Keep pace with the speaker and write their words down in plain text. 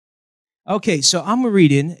Okay, so I'm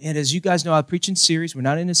reading, and as you guys know, I preach in series. We're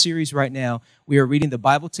not in a series right now. We are reading the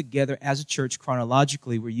Bible together as a church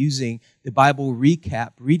chronologically. We're using the Bible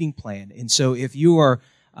recap reading plan. And so if you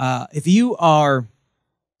are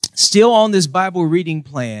still on this Bible reading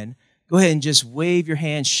plan, go ahead and just wave your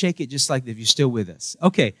hand, shake it just like if you're still with us.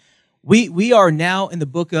 Okay, we are now in the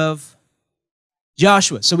book of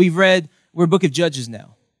Joshua. So we're book of Judges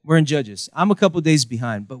now. We're in Judges. I'm a couple days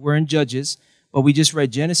behind, but we're in Judges. But we just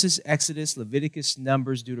read Genesis, Exodus, Leviticus,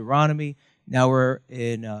 Numbers, Deuteronomy. Now we're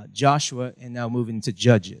in Joshua, and now moving to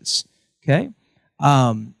Judges. Okay?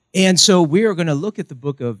 And so we are going to look at the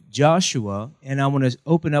book of Joshua, and I want to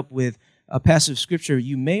open up with a passage of Scripture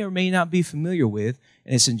you may or may not be familiar with,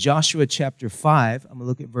 and it's in Joshua chapter 5. I'm going to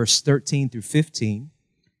look at verse 13 through 15.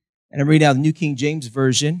 And I'm reading out the New King James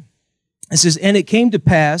Version. It says, "And it came to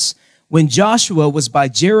pass, when Joshua was by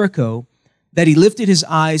Jericho, that he lifted his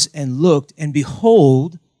eyes and looked, and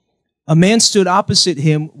behold, a man stood opposite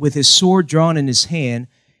him with his sword drawn in his hand.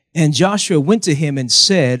 And Joshua went to him and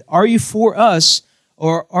said, 'Are you for us,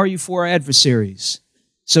 or are you for our adversaries?'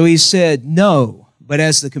 So he said, 'No, but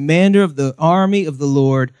as the commander of the army of the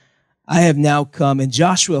Lord, I have now come.' And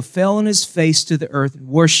Joshua fell on his face to the earth and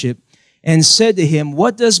worshiped, and said to him,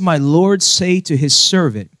 'What does my Lord say to his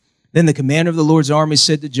servant?' Then the commander of the Lord's army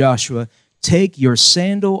said to Joshua, 'Take your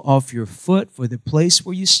sandal off your foot, for the place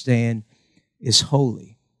where you stand is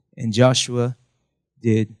holy.' And Joshua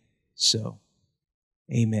did so."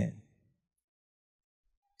 Amen.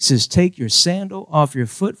 It says, "Take your sandal off your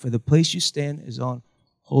foot, for the place you stand is on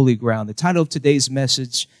holy ground." The title of today's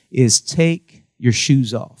message is "Take Your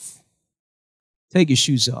Shoes Off." Take your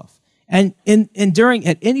shoes off. And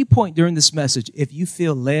at any point during this message, if you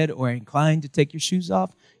feel led or inclined to take your shoes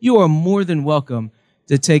off, you are more than welcome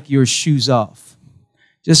to take your shoes off.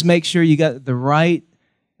 Just make sure you got the right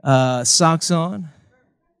socks on,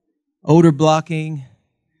 odor blocking,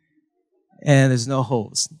 and there's no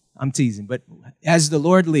holes. I'm teasing, but as the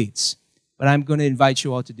Lord leads. But I'm going to invite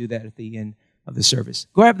you all to do that at the end of the service.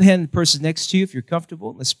 Grab the hand of the person next to you if you're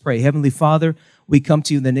comfortable. Let's pray. Heavenly Father, we come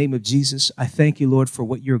to you in the name of Jesus. I thank you, Lord, for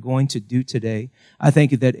what you're going to do today. I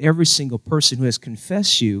thank you that every single person who has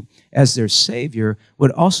confessed you as their Savior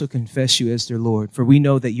would also confess you as their Lord. For we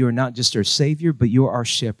know that you are not just our Savior, but you're our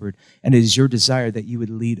shepherd, and it is your desire that you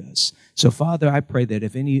would lead us. So, Father, I pray that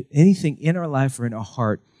if anything in our life or in our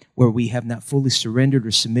heart where we have not fully surrendered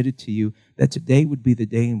or submitted to you, that today would be the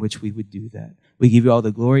day in which we would do that. We give you all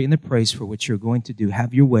the glory and the praise for what you're going to do.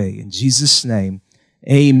 Have your way. In Jesus' name,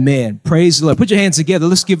 amen. Praise the Lord. Put your hands together.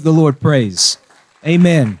 Let's give the Lord praise.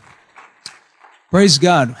 Amen. Praise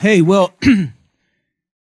God. Hey, well,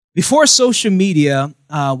 before social media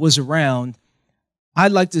was around,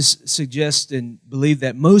 I'd like to suggest and believe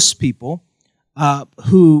that most people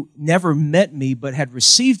who never met me but had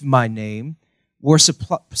received my name were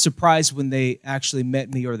surprised when they actually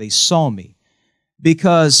met me or they saw me,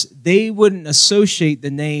 because they wouldn't associate the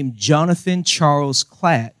name Jonathan Charles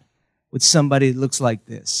Clatt with somebody that looks like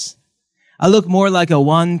this. I look more like a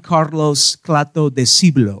Juan Carlos Clato de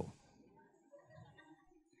Ciblo.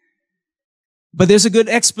 But there's a good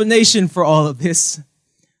explanation for all of this.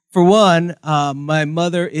 For one, my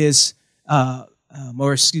mother is, I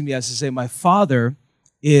should say my father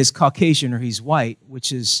is Caucasian, or he's white,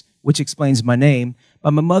 which explains my name,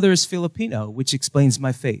 but my mother is Filipino, which explains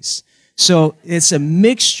my face. So it's a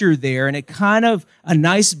mixture there, and it kind of a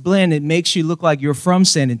nice blend. It makes you look like you're from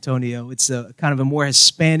San Antonio. It's a kind of a more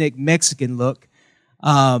Hispanic Mexican look.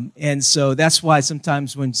 And so that's why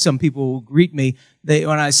sometimes when some people greet me,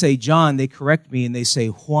 when I say John, they correct me and they say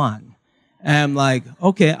Juan. And I'm like,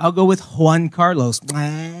 okay, I'll go with Juan Carlos.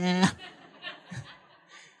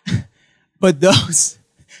 But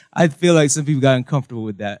I feel like some people got uncomfortable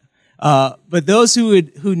with that. But those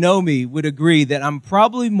who know me would agree that I'm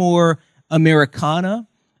probably more Americana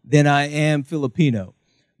than I am Filipino.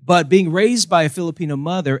 But being raised by a Filipino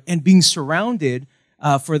mother and being surrounded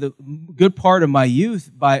for the good part of my youth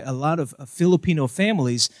by a lot of Filipino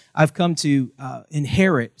families, I've come to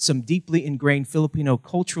inherit some deeply ingrained Filipino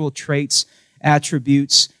cultural traits,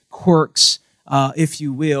 attributes, quirks, if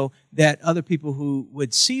you will, that other people who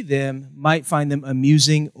would see them might find them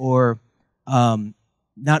amusing or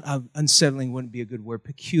not unsettling wouldn't be a good word.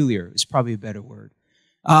 Peculiar is probably a better word.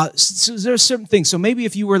 So there are certain things. So maybe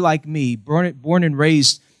if you were like me, born and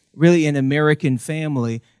raised really in an American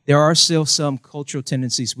family, there are still some cultural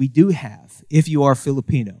tendencies we do have if you are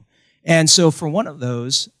Filipino. And so for one of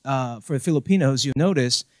those, for Filipinos, you'll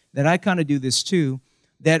notice that I kind of do this too,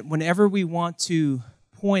 that whenever we want to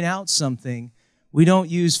point out something, we don't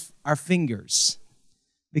use our fingers.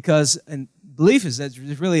 Because, and belief is that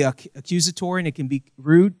it's really accusatory and it can be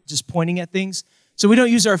rude, just pointing at things. So we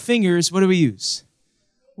don't use our fingers. What do we use?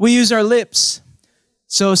 We use our lips.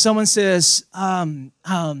 So someone says,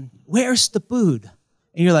 where's the food?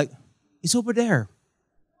 And you're like, it's over there.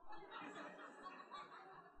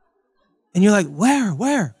 And you're like,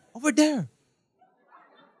 where? Over there.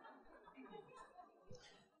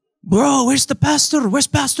 Bro, where's the pastor? Where's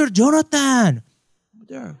Pastor Jonathan? Over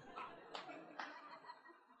there.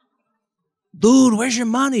 Dude, where's your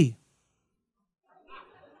money?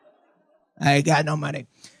 I got no money.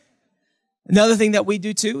 Another thing that we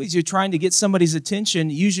do too is you're trying to get somebody's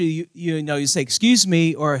attention. Usually, you say, excuse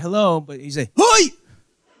me, or hello, but you say, hoi!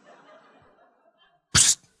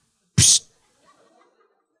 Psst, psst.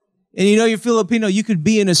 And you're Filipino, you could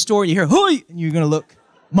be in a store and you hear, hoi! And you're going to look,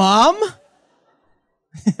 Mom?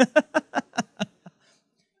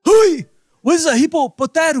 Hoi! What's a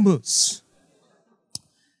hippopotamus?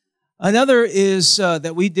 Another is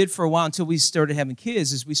that we did for a while until we started having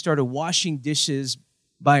kids is we started washing dishes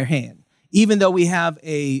by our hand, even though we have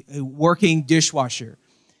a working dishwasher.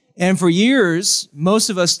 And for years, most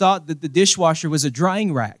of us thought that the dishwasher was a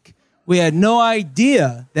drying rack. We had no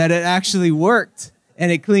idea that it actually worked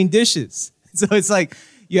and it cleaned dishes. So it's like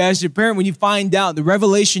you ask your parent, when you find out the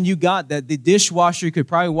revelation you got that the dishwasher could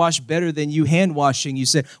probably wash better than you hand washing, you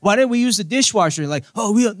said, why didn't we use the dishwasher? Like,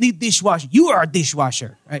 oh, we don't need dishwasher. You are a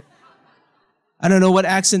dishwasher, right? I don't know what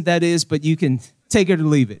accent that is, but you can take it or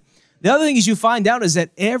leave it. The other thing is you find out is that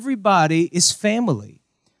everybody is family.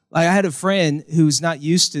 Like I had a friend who's not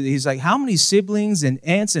used to it. He's like, how many siblings and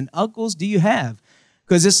aunts and uncles do you have?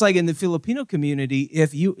 Because it's like in the Filipino community,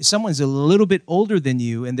 if someone's a little bit older than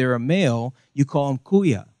you and they're a male, you call them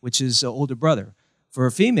kuya, which is an older brother. For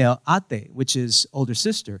a female, ate, which is older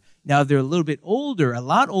sister. Now, if they're a little bit older, a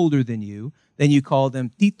lot older than you, then you call them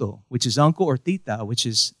tito, which is uncle, or tita, which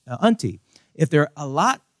is auntie. If they're a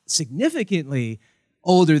lot significantly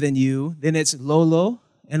older than you, then it's lolo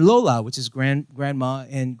and lola, which is grandma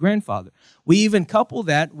and grandfather. We even couple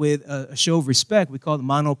that with a show of respect. We call it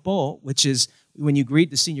mano po, which is when you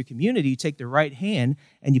greet the senior community, you take their right hand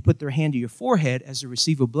and you put their hand to your forehead as to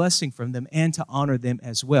receive a blessing from them and to honor them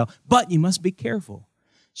as well. But you must be careful.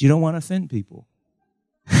 You don't want to offend people.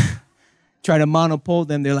 Try to mano po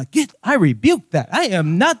them. They're like, I rebuke that. I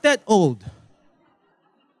am not that old.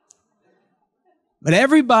 But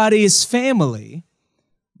everybody is family.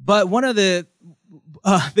 But one of the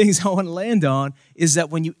things I want to land on is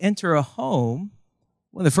that when you enter a home,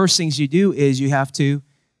 one of the first things you do is you have to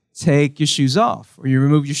take your shoes off or you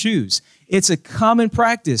remove your shoes. It's a common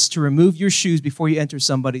practice to remove your shoes before you enter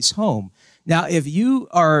somebody's home. Now, if you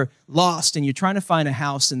are lost and you're trying to find a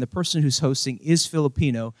house and the person who's hosting is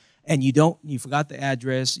Filipino and you forgot the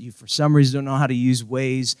address, you for some reason don't know how to use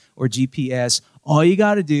Waze or GPS, all you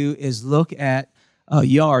got to do is look at a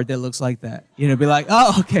yard that looks like that. Be like,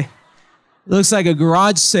 oh, okay. Looks like a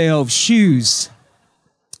garage sale of shoes.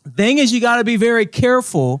 The thing is, you got to be very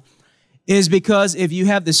careful is because if you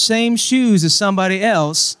have the same shoes as somebody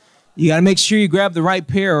else, you got to make sure you grab the right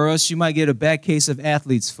pair or else you might get a bad case of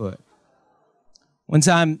athlete's foot. One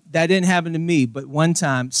time, that didn't happen to me, but one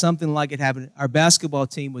time, something like it happened. Our basketball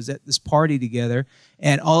team was at this party together,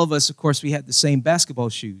 and all of us, of course, we had the same basketball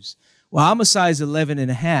shoes. Well, I'm a size 11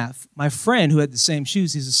 and a half. My friend who had the same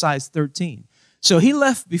shoes, he's a size 13. So he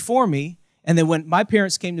left before me, and then when my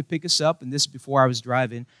parents came to pick us up, and this is before I was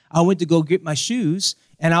driving, I went to go get my shoes,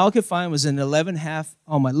 and all I could find was an 11 and a half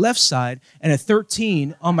on my left side and a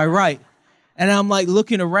 13 on my right. And I'm like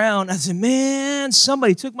looking around. I said, man,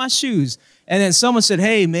 somebody took my shoes. And then someone said,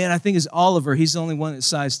 hey, man, I think it's Oliver. He's the only one that's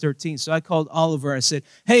size 13. So I called Oliver and I said,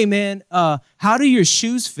 hey, man, how do your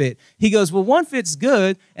shoes fit? He goes, well, one fits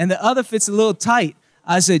good and the other fits a little tight.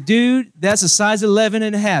 I said, dude, that's a size 11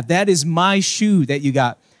 and a half. That is my shoe that you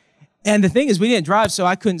got. And the thing is, we didn't drive, so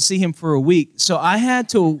I couldn't see him for a week. So I had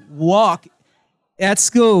to walk at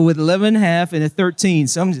school with 11 and a half and a 13.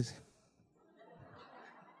 So I'm just...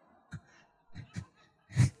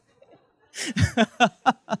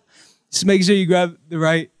 Just make sure you grab the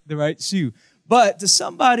right shoe. But to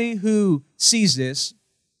somebody who sees this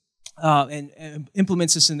and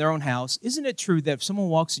implements this in their own house, isn't it true that if someone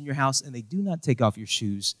walks in your house and they do not take off your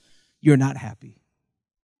shoes, you're not happy?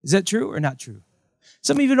 Is that true or not true?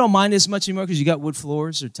 Some of you don't mind as much anymore because you got wood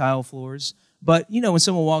floors or tile floors. But, when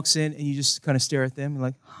someone walks in and you just kind of stare at them, you're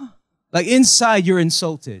like, huh. Like inside, you're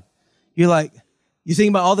insulted. You're like, you think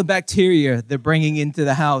about all the bacteria they're bringing into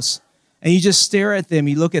the house. And you just stare at them,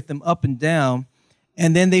 you look at them up and down,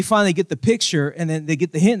 and then they finally get the picture, and then they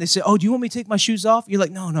get the hint. They say, oh, do you want me to take my shoes off? You're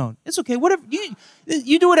like, no, it's okay. Whatever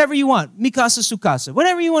you do whatever you want. Mi casa, su casa.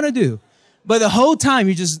 Whatever you want to do. But the whole time,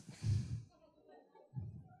 you just...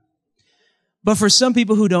 But for some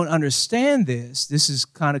people who don't understand this is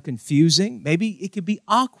kind of confusing. Maybe it could be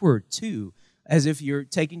awkward too, as if you're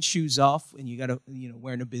taking shoes off and you got to,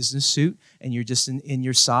 wearing a business suit and you're just in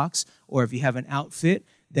your socks, or if you have an outfit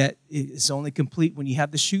that is only complete when you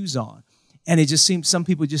have the shoes on. And it just seems some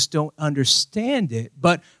people just don't understand it.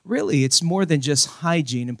 But really, it's more than just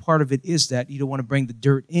hygiene. And part of it is that you don't want to bring the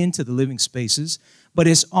dirt into the living spaces. But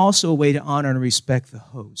it's also a way to honor and respect the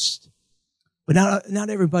host. But not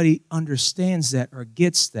everybody understands that or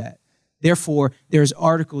gets that. Therefore, there's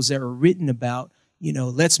articles that are written about,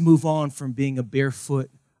 let's move on from being a barefoot,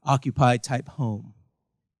 occupied type home.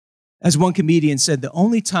 As one comedian said, the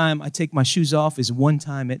only time I take my shoes off is one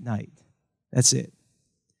time at night. That's it.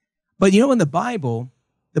 But in the Bible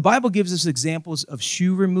gives us examples of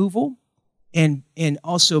shoe removal and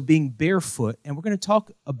also being barefoot. And we're going to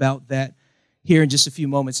talk about that here in just a few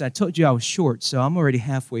moments. And I told you I was short, so I'm already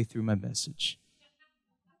halfway through my message.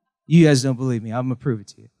 You guys don't believe me. I'm going to prove it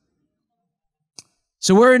to you.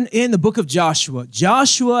 So we're in the book of Joshua.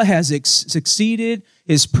 Joshua has succeeded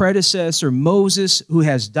his predecessor, Moses, who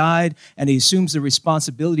has died, and he assumes the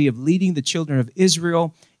responsibility of leading the children of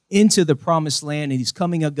Israel into the promised land, and he's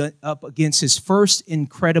coming up against his first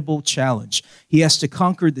incredible challenge. He has to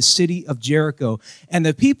conquer the city of Jericho. And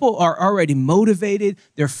the people are already motivated.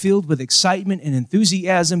 They're filled with excitement and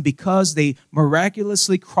enthusiasm because they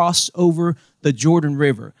miraculously crossed over the Jordan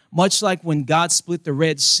River. Much like when God split the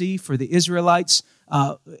Red Sea for the Israelites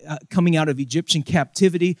coming out of Egyptian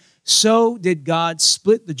captivity, so did God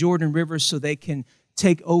split the Jordan River so they can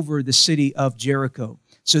take over the city of Jericho.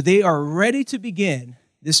 So they are ready to begin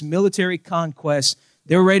this military conquest.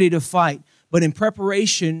 They're ready to fight. But in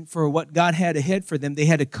preparation for what God had ahead for them, they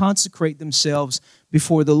had to consecrate themselves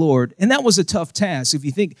before the Lord. And that was a tough task. If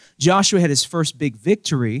you think Joshua had his first big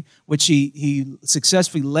victory, which he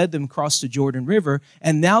successfully led them across the Jordan River,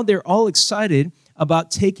 and now they're all excited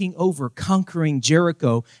about taking over, conquering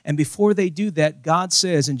Jericho. And before they do that, God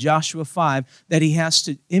says in Joshua 5 that he has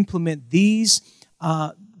to implement these,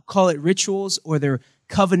 call it rituals, or their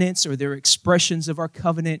covenants, or their expressions of our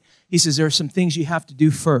covenant. He says there are some things you have to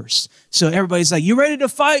do first. So everybody's like, you ready to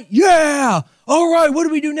fight? Yeah. All right, what do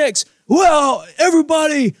we do next? Well,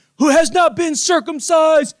 everybody who has not been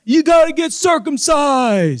circumcised, you got to get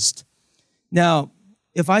circumcised. Now,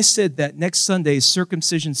 if I said that next Sunday is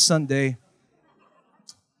Circumcision Sunday,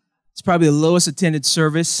 it's probably the lowest attended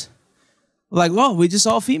service. Like, well, we just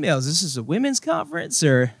all females. This is a women's conference,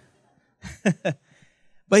 or...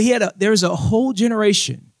 But there was a whole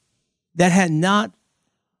generation that had not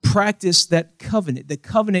practiced that covenant. The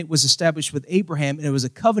covenant was established with Abraham, and it was a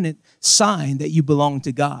covenant sign that you belonged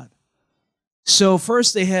to God. So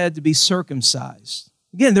first they had to be circumcised.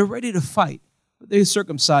 Again, they're ready to fight, but they're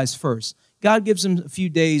circumcised first. God gives them a few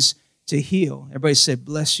days to heal. Everybody said,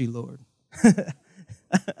 bless you, Lord.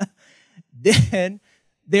 Then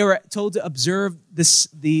they were told to observe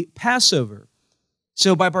the Passover.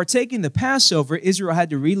 So by partaking the Passover, Israel had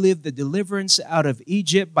to relive the deliverance out of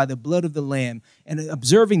Egypt by the blood of the Lamb. And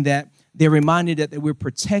observing that, they're reminded that they were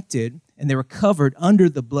protected and they were covered under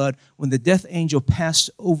the blood when the death angel passed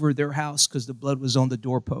over their house because the blood was on the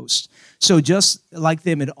doorpost. So just like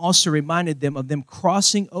them, it also reminded them of them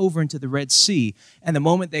crossing over into the Red Sea. And the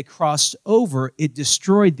moment they crossed over, it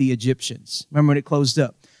destroyed the Egyptians. Remember when it closed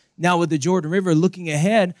up? Now with the Jordan River looking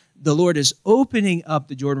ahead, the Lord is opening up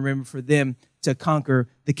the Jordan River for them to conquer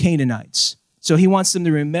the Canaanites. So he wants them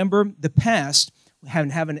to remember the past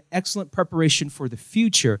and have an excellent preparation for the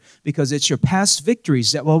future, because it's your past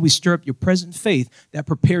victories that will always stir up your present faith that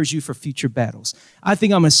prepares you for future battles. I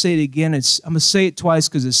think I'm going to say it again. I'm going to say it twice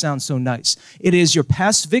because it sounds so nice. It is your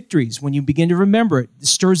past victories. When you begin to remember it, it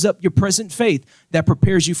stirs up your present faith that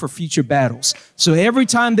prepares you for future battles. So every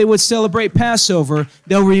time they would celebrate Passover,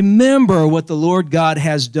 they'll remember what the Lord God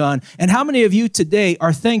has done. And how many of you today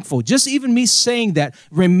are thankful? Just even me saying that,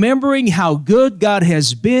 remembering how good God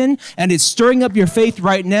has been, and it's stirring up your faith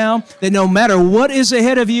right now, that no matter what is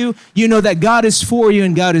ahead of you, you know that God is for you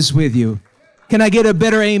and God is with you. Can I get a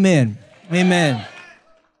better amen? Amen.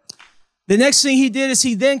 The next thing he did is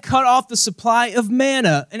he then cut off the supply of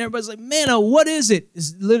manna. And everybody's like, manna, what is it?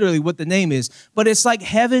 It's literally what the name is. But it's like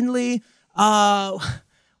heavenly,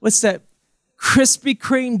 what's that? Krispy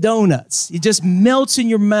Kreme donuts. It just melts in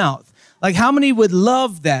your mouth. Like, how many would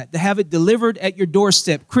love that, to have it delivered at your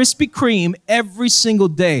doorstep? Krispy Kreme every single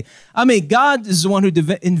day. I mean, God is the one who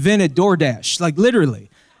invented DoorDash, like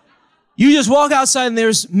literally. You just walk outside and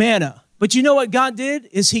there's manna. But you know what God did?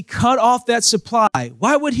 Is he cut off that supply.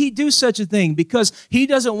 Why would he do such a thing? Because he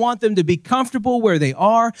doesn't want them to be comfortable where they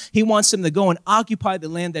are. He wants them to go and occupy the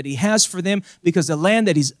land that he has for them, because the land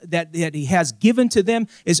that he has given to them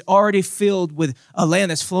is already filled with a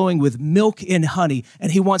land that's flowing with milk and honey.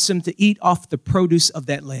 And he wants them to eat off the produce of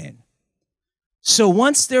that land. So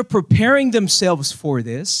once they're preparing themselves for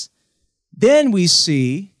this, then we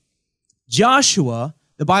see Joshua,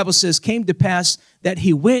 the Bible says, came to pass that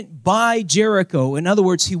he went by Jericho. In other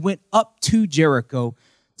words, he went up to Jericho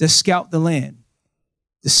to scout the land,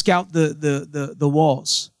 to scout the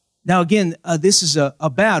walls. Now, again, this is a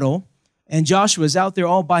battle, and Joshua is out there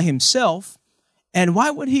all by himself. And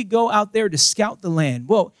why would he go out there to scout the land?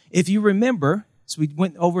 Well, if you remember, as we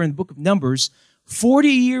went over in the book of Numbers, 40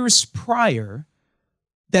 years prior,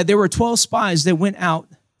 that there were 12 spies that went out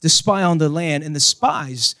to spy on the land, and the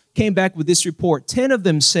spies came back with this report. 10 of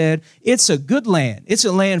them said, it's a good land. It's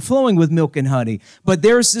a land flowing with milk and honey. But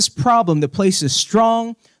there's this problem. The place is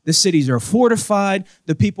strong. The cities are fortified.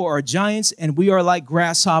 The people are giants, and we are like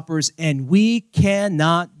grasshoppers, and we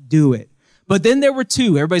cannot do it. But then there were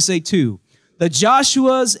two. Everybody say two. The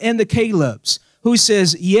Joshuas and the Calebs, who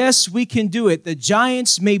says, yes, we can do it. The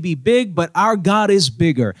giants may be big, but our God is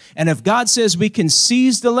bigger. And if God says we can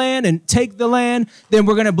seize the land and take the land, then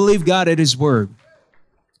we're going to believe God at his word.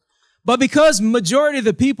 But because majority of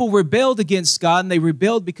the people rebelled against God, and they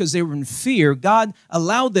rebelled because they were in fear, God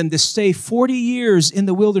allowed them to stay 40 years in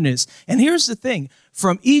the wilderness. And here's the thing.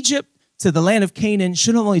 From Egypt to the land of Canaan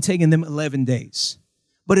should have only taken them 11 days.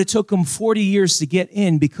 But it took them 40 years to get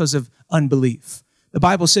in because of unbelief. The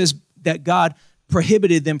Bible says that God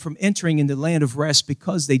prohibited them from entering into the land of rest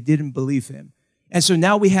because they didn't believe him. And so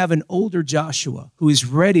now we have an older Joshua who is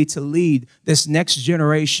ready to lead this next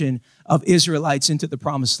generation of Israelites into the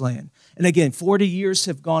promised land. And again, 40 years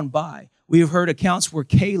have gone by. We have heard accounts where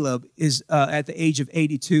Caleb is at the age of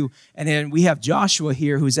 82, and then we have Joshua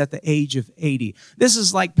here who's at the age of 80. This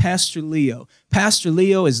is like Pastor Leo. Pastor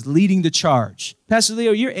Leo is leading the charge. Pastor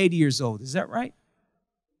Leo, you're 80 years old. Is that right?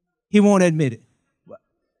 He won't admit it.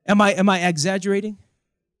 Am I exaggerating?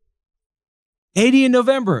 80 in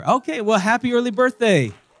November. Okay, well, happy early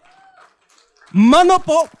birthday.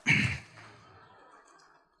 Manopo.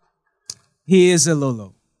 He is a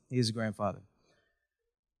Lolo. He is a grandfather.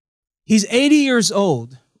 He's 80 years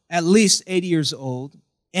old, at least 80 years old,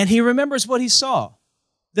 and he remembers what he saw,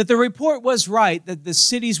 that the report was right, that the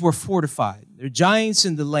cities were fortified. There are giants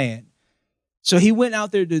in the land. So he went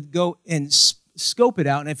out there to go and scope it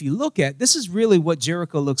out, and if you look at, this is really what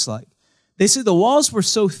Jericho looks like. They said the walls were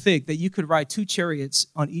so thick that you could ride 2 chariots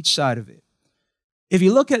on each side of it. If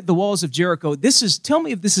you look at the walls of Jericho, tell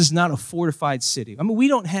me if this is not a fortified city. I mean, we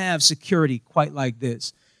don't have security quite like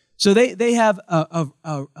this. So they have a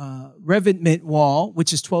revetment wall,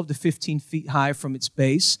 which is 12 to 15 feet high from its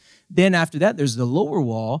base. Then after that, there's the lower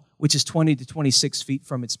wall, which is 20 to 26 feet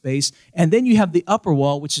from its base. And then you have the upper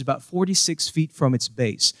wall, which is about 46 feet from its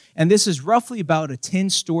base. And this is roughly about a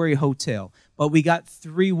 10-story hotel. But we got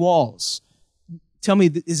 3 walls. Tell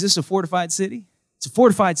me, is this a fortified city? It's a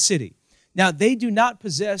fortified city. Now, they do not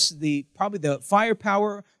possess probably the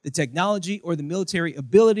firepower, the technology, or the military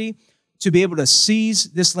ability to be able to seize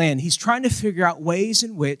this land. He's trying to figure out ways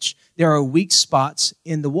in which there are weak spots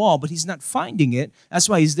in the wall, but he's not finding it. That's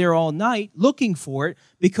why he's there all night looking for it,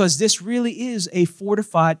 because this really is a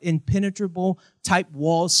fortified, impenetrable type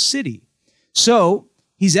wall city. So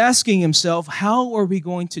he's asking himself, how are we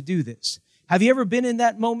going to do this? Have you ever been in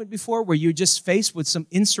that moment before where you're just faced with some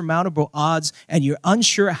insurmountable odds and you're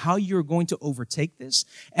unsure how you're going to overtake this?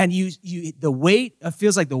 And the weight, it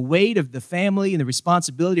feels like the weight of the family and the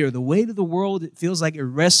responsibility, or the weight of the world, it feels like it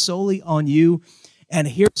rests solely on you. And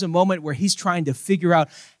here's a moment where he's trying to figure out,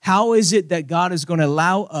 how is it that God is going to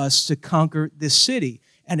allow us to conquer this city?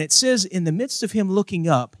 And it says, in the midst of him looking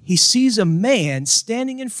up, he sees a man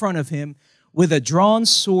standing in front of him with a drawn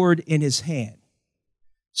sword in his hand.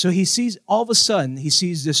 So he sees, all of a sudden, he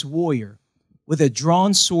sees this warrior with a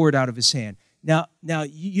drawn sword out of his hand. Now,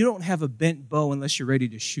 you don't have a bent bow unless you're ready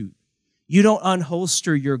to shoot. You don't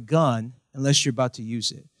unholster your gun unless you're about to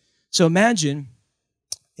use it. So imagine,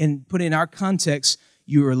 and put in our context,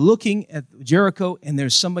 you are looking at Jericho and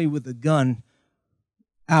there's somebody with a gun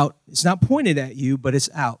out. It's not pointed at you, but it's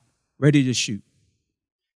out, ready to shoot.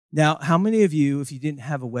 Now, how many of you, if you didn't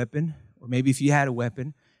have a weapon, or maybe if you had a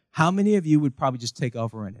weapon, how many of you would probably just take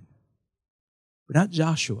off running? But not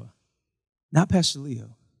Joshua, not Pastor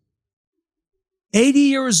Leo. 80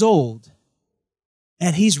 years old,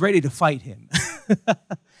 and he's ready to fight him.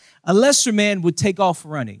 A lesser man would take off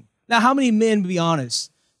running. Now, how many men, to be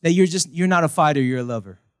honest, that you're not a fighter, you're a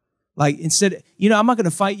lover? Like instead, I'm not going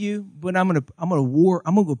to fight you, but I'm going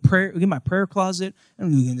to go prayer, get my prayer closet, and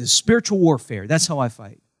I'm doing this spiritual warfare. That's how I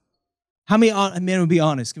fight. How many men would be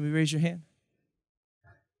honest? Can we raise your hand?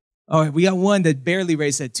 All right, we got one that barely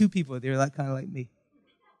raised that. 2 people, they're like kind of like me.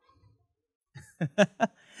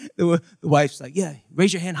 The wife's like, yeah,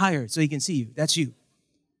 raise your hand higher so he can see you. That's you.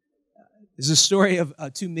 There's a story of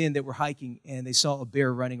 2 men that were hiking, and they saw a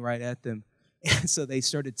bear running right at them. And so they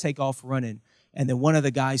started to take off running. And then one of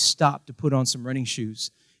the guys stopped to put on some running shoes.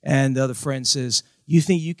 And the other friend says, you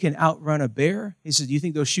think you can outrun a bear? He says, do you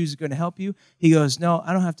think those shoes are going to help you? He goes, no,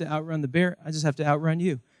 I don't have to outrun the bear. I just have to outrun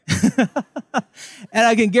you. And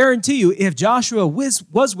I can guarantee you, if Joshua was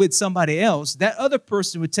with somebody else, that other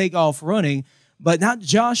person would take off running, but not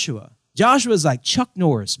Joshua. Joshua's like Chuck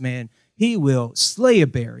Norris, man. He will slay a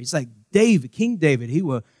bear. He's like David, King David. He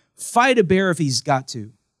will fight a bear if he's got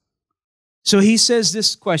to. So he says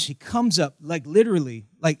this question. He comes up like literally,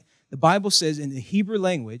 like the Bible says in the Hebrew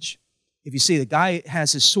language, if you see the guy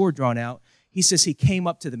has his sword drawn out, he says he came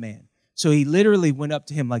up to the man. So he literally went up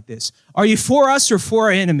to him like this. Are you for us or for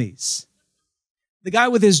our enemies? The guy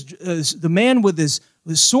with the man with his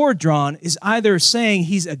sword drawn is either saying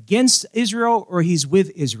he's against Israel or he's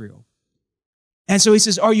with Israel. And so he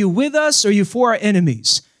says, are you with us or are you for our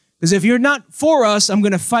enemies? Because if you're not for us, I'm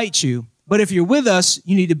going to fight you. But if you're with us,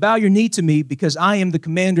 you need to bow your knee to me because I am the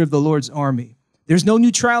commander of the Lord's army. There's no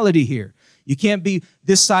neutrality here. You can't be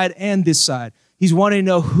this side and this side. He's wanting to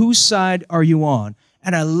know whose side are you on.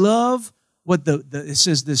 And I love what it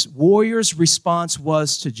says this warrior's response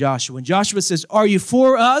was to Joshua. And Joshua says, are you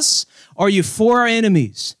for us? Or are you for our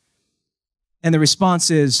enemies? And the response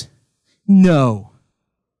is, no.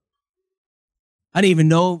 I didn't even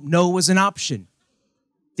know no was an option.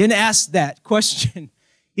 Didn't ask that question.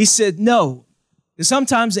 He said no. Because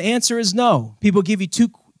sometimes the answer is no. People give you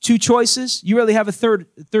two choices. You really have a third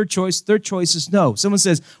choice. Third choice is no. Someone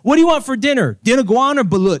says, what do you want for dinner? Dinaguan or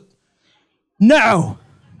balut? No.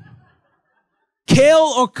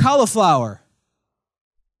 Kale or cauliflower?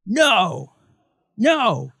 No.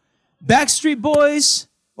 No. Backstreet Boys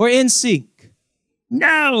or NSYNC?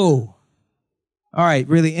 No. All right,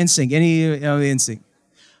 really, NSYNC. Any NSYNC?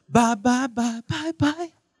 Bye, bye, bye, bye,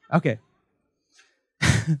 bye. Okay.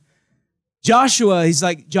 Joshua, he's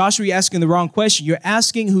like, Joshua, you're asking the wrong question. You're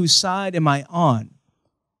asking whose side am I on?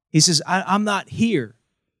 He says, I'm not here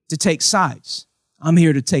to take sides. I'm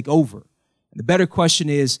here to take over. And the better question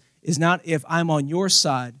is not if I'm on your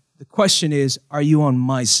side. The question is, are you on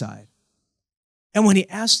my side? And when he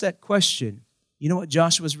asked that question, you know what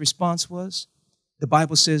Joshua's response was? The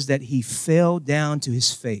Bible says that he fell down to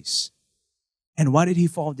his face. And why did he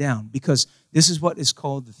fall down? Because this is what is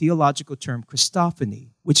called the theological term Christophany,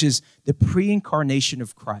 which is the pre-incarnation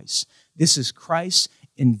of Christ. This is Christ's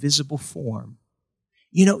invisible form.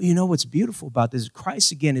 You know what's beautiful about this?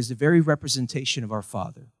 Christ, again, is the very representation of our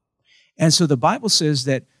Father. And so the Bible says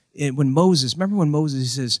that when Moses, remember when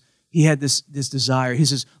Moses says he had this desire, he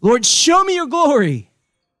says, Lord, show me your glory.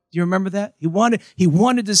 Do you remember that? He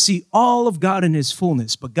wanted to see all of God in his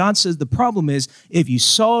fullness. But God says the problem is if you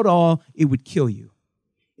saw it all, it would kill you.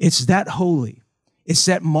 It's that holy. It's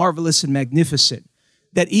that marvelous and magnificent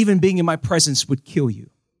that even being in my presence would kill you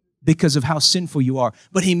because of how sinful you are.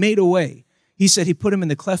 But he made a way. He said he put him in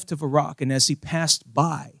the cleft of a rock, and as he passed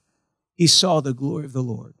by, he saw the glory of the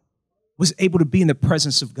Lord, was able to be in the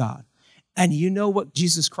presence of God. And you know what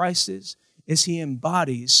Jesus Christ is? Is he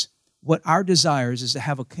embodies what our desires is to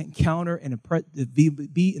have an encounter and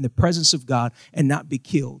be in the presence of God and not be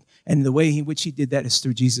killed. And the way in which he did that is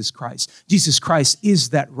through Jesus Christ. Jesus Christ is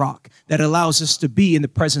that rock that allows us to be in the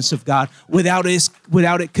presence of God without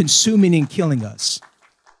it consuming and killing us.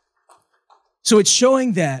 So it's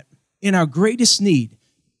showing that in our greatest need,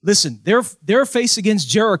 listen, they're faced against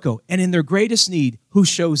Jericho, and in their greatest need, who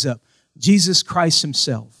shows up? Jesus Christ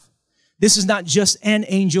himself. This is not just an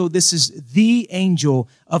angel. This is the angel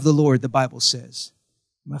of the Lord, the Bible says.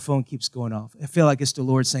 My phone keeps going off. I feel like it's the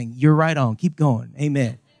Lord saying, you're right on. Keep going.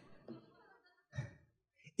 Amen.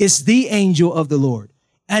 It's the angel of the Lord.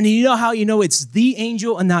 And you know how you know it's the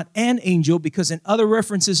angel and not an angel? Because in other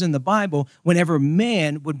references in the Bible, whenever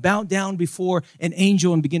man would bow down before an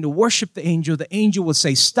angel and begin to worship the angel would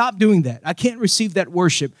say, stop doing that. I can't receive that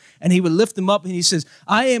worship. And he would lift them up and he says,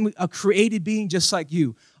 I am a created being just like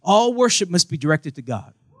you. All worship must be directed to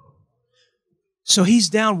God. So he's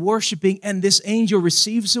down worshiping, and this angel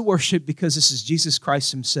receives the worship because this is Jesus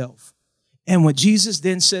Christ himself. And what Jesus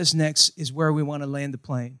then says next is where we want to land the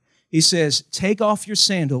plane. He says, take off your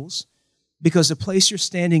sandals because the place you're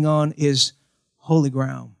standing on is holy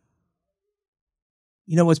ground.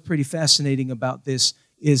 You know what's pretty fascinating about this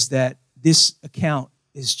is that this account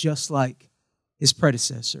is just like his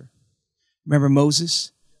predecessor. Remember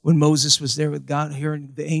Moses? When Moses was there with God,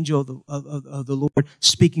 hearing the angel of the Lord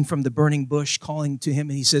speaking from the burning bush, calling to him,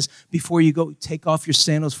 and he says, before you go, take off your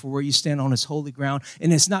sandals, for where you stand on is holy ground.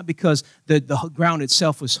 And it's not because the ground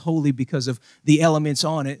itself was holy because of the elements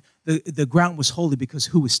on it. The ground was holy because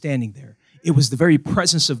who was standing there? It was the very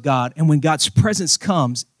presence of God. And when God's presence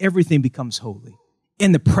comes, everything becomes holy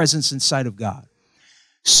in the presence and sight of God.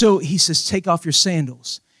 So he says, take off your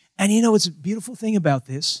sandals. And you know what's a beautiful thing about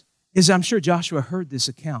this is I'm sure Joshua heard this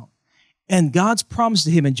account. And God's promise to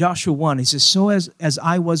him in Joshua 1, he says, so as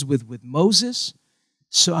I was with Moses,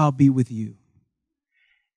 so I'll be with you.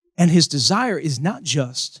 And his desire is not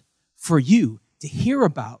just for you to hear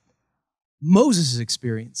about Moses'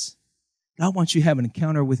 experience. God wants you to have an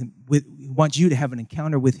encounter with him. Wants you to have an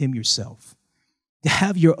encounter with him yourself, to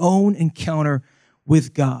have your own encounter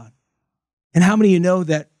with God. And how many of you know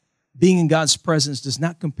that being in God's presence does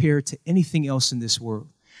not compare to anything else in this world?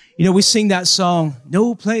 You know, we sing that song,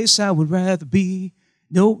 no place I would rather be,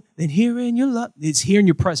 no, than here in your love. It's here in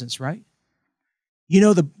your presence, right? You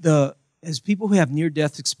know, as people who have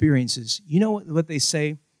near-death experiences, you know what they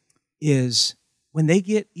say is when they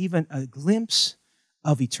get even a glimpse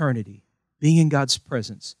of eternity, being in God's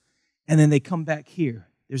presence, and then they come back here,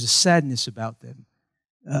 there's a sadness about them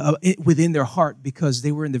within their heart because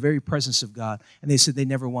they were in the very presence of God, and they said they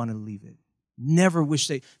never wanted to leave it. Never wish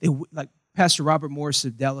they like Pastor Robert Morris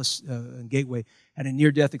of Dallas Gateway had a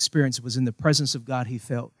near-death experience. It was in the presence of God he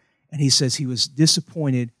felt. And he says he was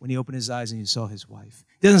disappointed when he opened his eyes and he saw his wife.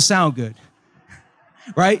 Doesn't sound good,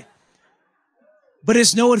 right? But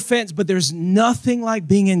it's no offense, but there's nothing like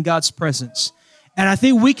being in God's presence. And I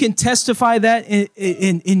think we can testify that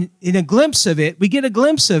in a glimpse of it. We get a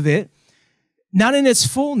glimpse of it, not in its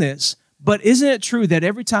fullness, but isn't it true that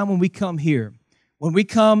every time when we come here, when we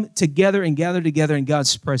come together and gather together in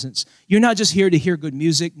God's presence, you're not just here to hear good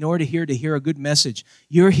music, nor to hear a good message.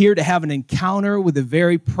 You're here to have an encounter with the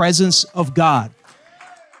very presence of God.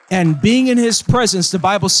 And being in his presence, the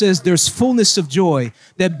Bible says there's fullness of joy.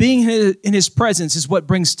 That being in his presence is what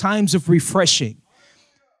brings times of refreshing.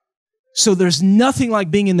 So there's nothing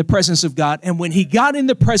like being in the presence of God. And when he got in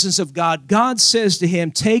the presence of God, God says to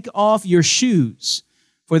him, take off your shoes,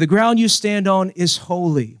 for the ground you stand on is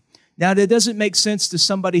holy. Now, that doesn't make sense to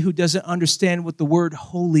somebody who doesn't understand what the word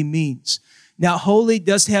holy means. Now, holy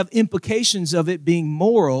does have implications of it being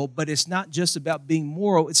moral, but it's not just about being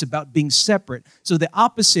moral. It's about being separate. So the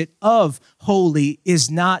opposite of holy is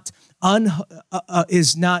not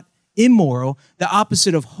immoral. The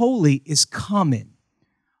opposite of holy is common.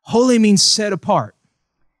 Holy means set apart.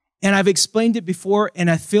 And I've explained it before, and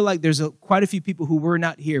I feel like there's quite a few people who were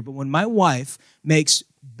not here. But when my wife makes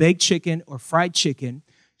baked chicken or fried chicken,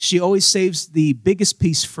 she always saves the biggest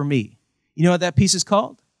piece for me. You know what that piece is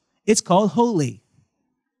called? It's called holy.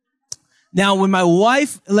 Now, when my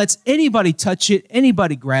wife lets anybody touch it,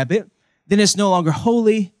 anybody grab it, then it's no longer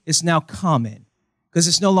holy, it's now common, because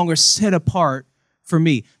it's no longer set apart for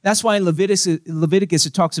me. That's why in Leviticus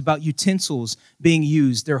it talks about utensils being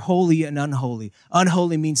used. They're holy and unholy.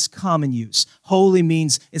 Unholy means common use. Holy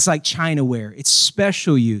means it's like chinaware. It's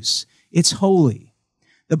special use. It's holy.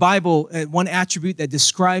 The Bible, one attribute that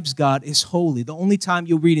describes God is holy. The only time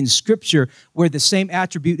you'll read in Scripture where the same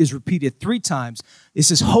attribute is repeated 3 times, it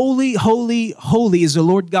says, holy, holy, holy is the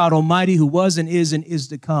Lord God Almighty who was and is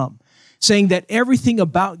to come. Saying that everything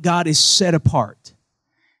about God is set apart.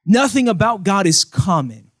 Nothing about God is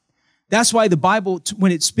common. That's why the Bible,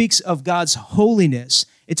 when it speaks of God's holiness,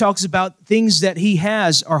 it talks about things that he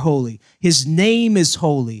has are holy. His name is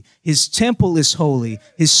holy. His temple is holy.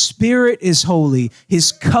 His spirit is holy.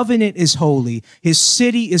 His covenant is holy. His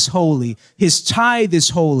city is holy. His tithe is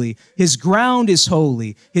holy. His ground is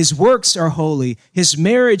holy. His works are holy. His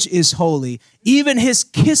marriage is holy. Even his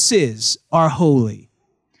kisses are holy.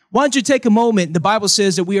 Why don't you take a moment? The Bible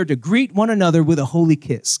says that we are to greet one another with a holy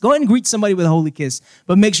kiss. Go ahead and greet somebody with a holy kiss,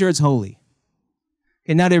 but make sure it's holy.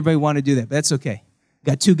 Okay, not everybody want to do that, but that's okay.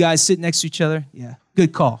 Got 2 guys sitting next to each other? Yeah,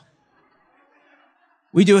 good call.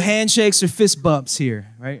 We do handshakes or fist bumps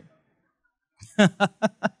here, right?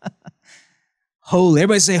 Holy.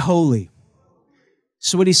 Everybody say holy.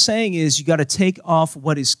 So what he's saying is you got to take off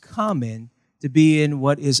what is common to be in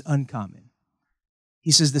what is uncommon.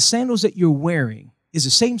 He says the sandals that you're wearing is the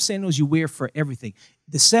same sandals you wear for everything.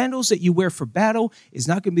 The sandals that you wear for battle is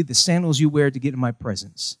not going to be the sandals you wear to get in my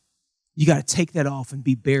presence. You got to take that off and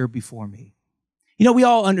be bare before me. You know, we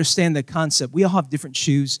all understand the concept. We all have different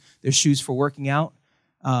shoes. There's shoes for working out.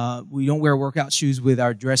 We don't wear workout shoes with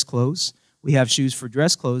our dress clothes. We have shoes for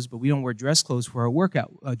dress clothes, but we don't wear dress clothes for our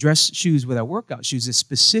workout. Dress shoes with our workout shoes is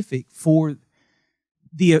specific for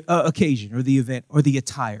the occasion or the event or the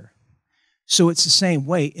attire. So it's the same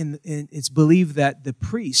way. And it's believed that the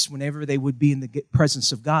priests, whenever they would be in the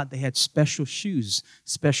presence of God, they had special shoes,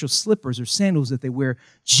 special slippers or sandals that they wear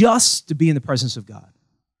just to be in the presence of God.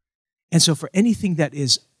 And so for anything that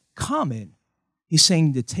is common, he's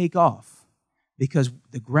saying to take off, because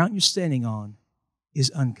the ground you're standing on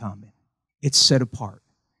is uncommon. It's set apart.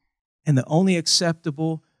 And the only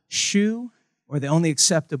acceptable shoe or the only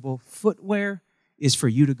acceptable footwear is for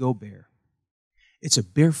you to go bare. It's a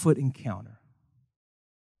barefoot encounter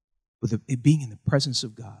with it being in the presence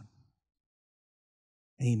of God.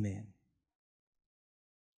 Amen.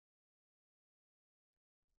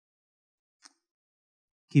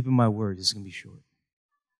 Keeping my word, this is going to be short.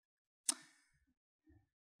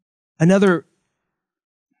 Another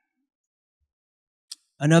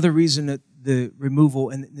reason that the removal,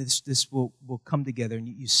 and this will come together, and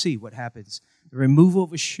you see what happens. The removal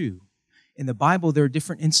of a shoe. In the Bible, there are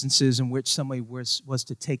different instances in which somebody was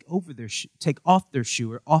to take off their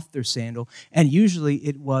shoe or off their sandal, and usually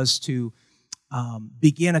it was to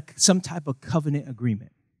begin some type of covenant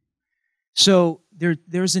agreement. So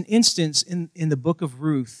there's an instance in the book of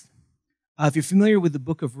Ruth. If you're familiar with the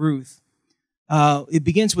book of Ruth, it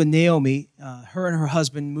begins with Naomi. Her and her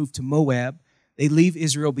husband moved to Moab. They leave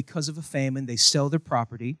Israel because of a famine. They sell their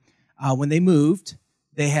property. When they moved,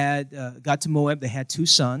 they got to Moab. They had 2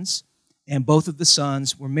 sons, and both of the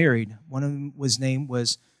sons were married. One of them was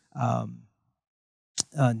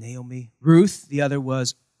Naomi, Ruth. The other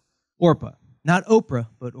was Orpah. Not Oprah,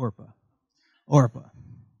 but Orpah. Orpah.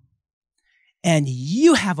 And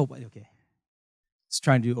you have a wife. Okay. Let's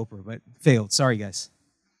try and do Oprah, but failed. Sorry, guys.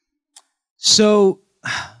 So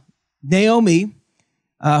Naomi,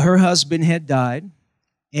 her husband had died,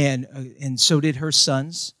 and so did her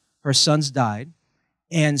sons. Her sons died.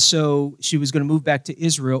 And so she was going to move back to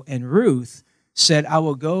Israel, and Ruth said, I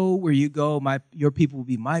will go where you go. Your people will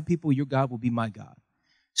be my people. Your God will be my God.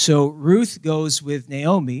 So Ruth goes with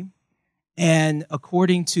Naomi, and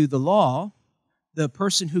according to the law, the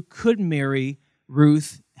person who could marry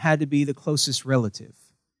Ruth had to be the closest relative,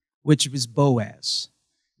 which was Boaz.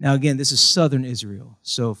 Now, again, this is southern Israel,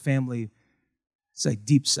 so family, it's like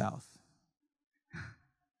deep south.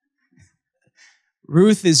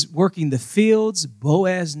 Ruth is working the fields.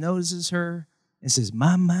 Boaz notices her and says,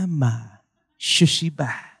 my, shushy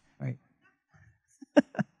bye, right?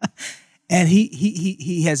 And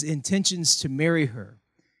he has intentions to marry her.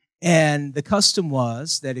 And the custom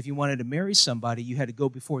was that if you wanted to marry somebody, you had to go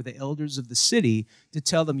before the elders of the city to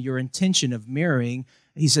tell them your intention of marrying.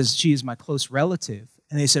 He says, she is my close relative.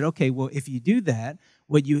 And they said, okay, well, if you do that,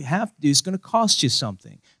 what you have to do is going to cost you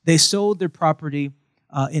something. They sold their property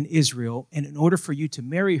in Israel, and in order for you to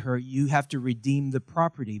marry her, you have to redeem the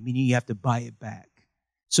property, meaning you have to buy it back.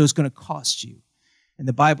 So it's going to cost you. And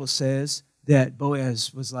the Bible says that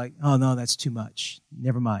Boaz was like, oh, no, that's too much.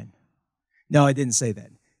 Never mind. No, I didn't say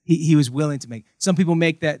that. He was willing to make. Some people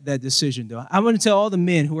make that decision, though. I want to tell all the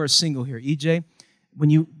men who are single here, EJ,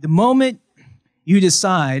 the moment you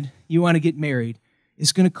decide you want to get married,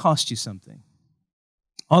 it's going to cost you something.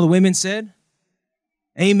 All the women said,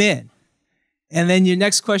 amen. And then your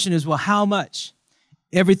next question is, well, how much?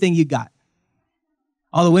 Everything you got.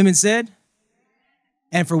 All the women said.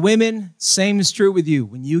 And for women, same is true with you.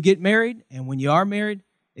 When you get married and when you are married,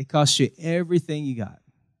 it costs you everything you got.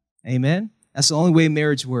 Amen? That's the only way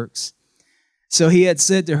marriage works. So he had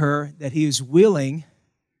said to her that he was willing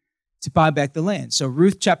to buy back the land. So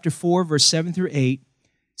Ruth chapter 4, verse 7 through 8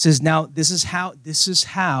 says, now this is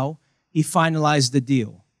how he finalized the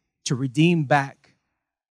deal, to redeem back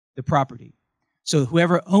the property. So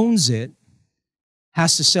whoever owns it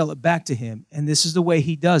has to sell it back to him, and this is the way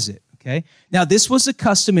he does it, okay? Now, this was a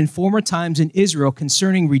custom in former times in Israel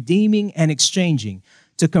concerning redeeming and exchanging.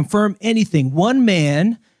 To confirm anything, one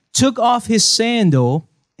man took off his sandal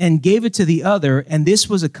and gave it to the other, and this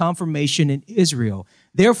was a confirmation in Israel.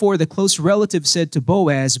 Therefore, the close relative said to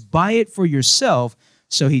Boaz, buy it for yourself.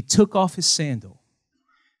 So he took off his sandal.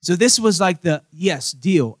 So this was like the, yes,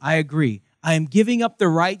 deal, I agree. I am giving up the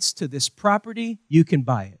rights to this property. You can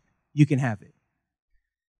buy it. You can have it.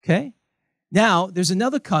 Okay? Now, there's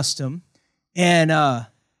another custom, and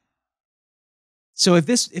so if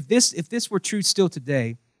this were true still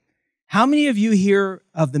today, how many of you here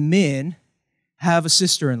of the men have a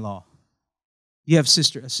sister-in-law? You have a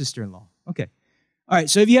sister-in-law. Okay. All right,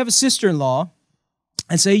 so if you have a sister-in-law,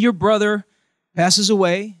 and say your brother passes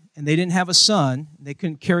away, and they didn't have a son, they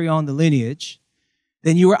couldn't carry on the lineage,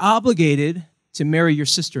 then you were obligated to marry your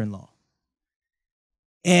sister-in-law.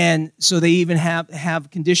 And so they even have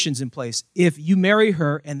conditions in place. If you marry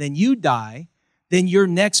her and then you die, then your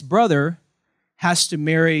next brother has to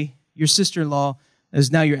marry your sister-in-law that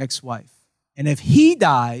is now your ex-wife. And if he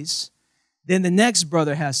dies, then the next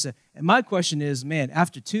brother has to. And my question is, man,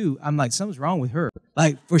 after 2, I'm like, something's wrong with her.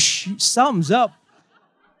 Like, something's up.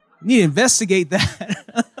 You need to investigate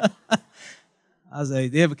that. I was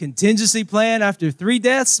like, they have a contingency plan after 3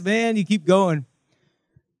 deaths? Man, you keep going.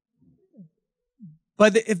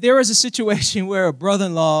 But if there was a situation where a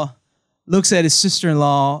brother-in-law looks at his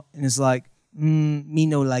sister-in-law and is like, me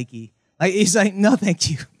no likey. Like, he's like, no,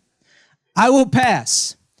 thank you. I will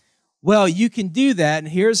pass. Well, you can do that, and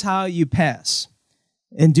here's how you pass.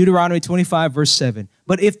 In Deuteronomy 25, verse 7.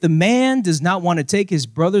 But if the man does not want to take his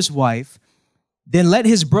brother's wife, then let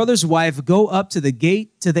his brother's wife go up to the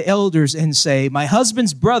gate to the elders and say, my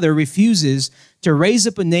husband's brother refuses to raise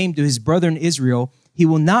up a name to his brother in Israel. He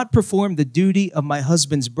will not perform the duty of my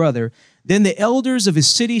husband's brother. Then the elders of his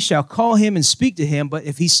city shall call him and speak to him. But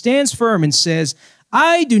if he stands firm and says,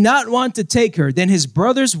 I do not want to take her, then his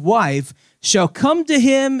brother's wife shall come to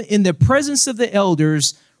him in the presence of the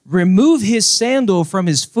elders, remove his sandal from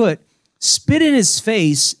his foot, spit in his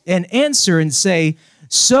face, and answer and say,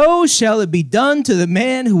 so shall it be done to the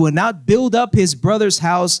man who will not build up his brother's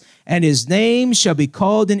house, and his name shall be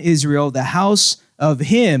called in Israel, the house of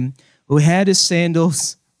him who had his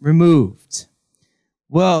sandals removed.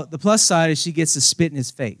 Well, the plus side is she gets to spit in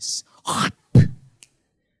his face.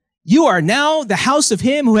 You are now the house of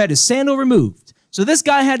him who had his sandal removed. So this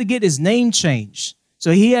guy had to get his name changed.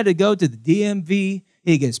 So he had to go to the DMV.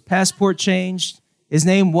 He gets his passport changed. His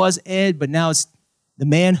name was Ed, but now it's the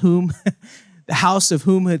man whom, the house of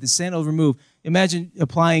whom had the sandal removed. Imagine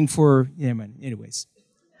applying for, anyways,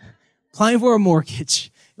 applying for a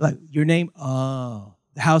mortgage. Like, your name, the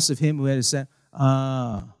house of him who had his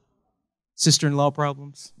sandal, sister-in-law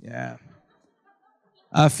problems? Yeah.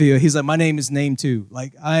 I feel, he's like, my name is named too.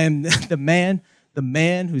 Like, I am the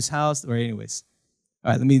man whose house, or anyways.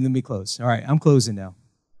 All right, let me close. All right, I'm closing now.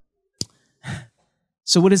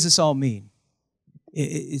 So what does this all mean?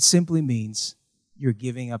 It simply means you're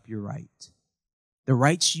giving up your right. The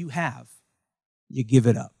rights you have, you give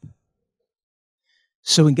it up.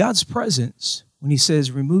 So in God's presence, when he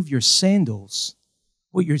says, remove your sandals,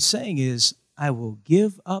 what you're saying is, I will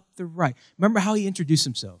give up the right. Remember how he introduced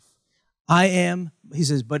himself. I am, he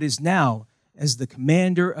says, but is now as the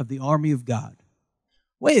commander of the army of God.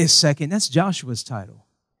 Wait a second, that's Joshua's title.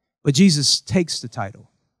 But Jesus takes the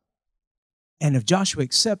title. And if Joshua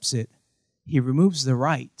accepts it, he removes the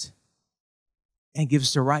right and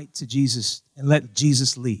gives the right to Jesus and let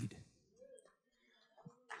Jesus lead.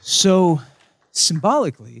 So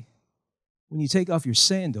symbolically, when you take off your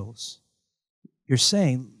sandals, you're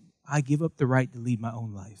saying, I give up the right to lead my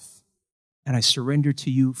own life. And I surrender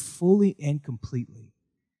to you fully and completely.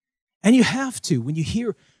 And you have to, when you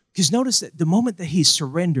hear, because notice that the moment that he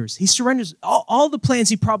surrenders all the plans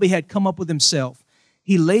he probably had come up with himself.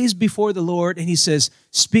 He lays before the Lord and he says,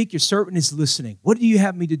 speak, your servant is listening. What do you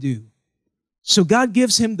have me to do? So God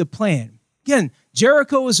gives him the plan. Again,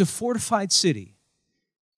 Jericho is a fortified city.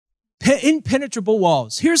 Impenetrable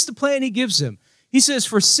walls. Here's the plan he gives him. He says,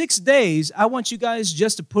 for 6 days, I want you guys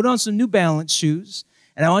just to put on some New Balance shoes,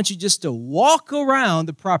 and I want you just to walk around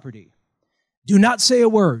the property. Do not say a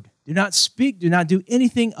word. Do not speak. Do not do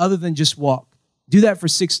anything other than just walk. Do that for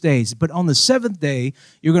 6 days. But on the 7th day,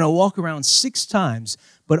 you're going to walk around 6 times.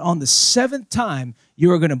 But on the 7th time,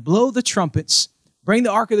 you are going to blow the trumpets, bring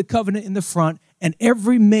the Ark of the Covenant in the front, and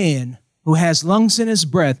every man who has lungs in his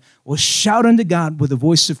breath will shout unto God with a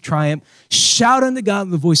voice of triumph, shout unto God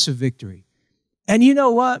with a voice of victory. And you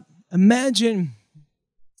know what? Imagine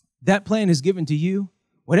that plan is given to you.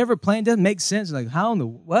 Whatever plan doesn't make sense. Like, how in the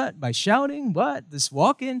what? By shouting? What? This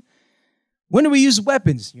walking? When do we use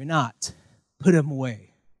weapons? You're not. Put them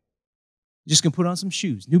away. You're just going to put on some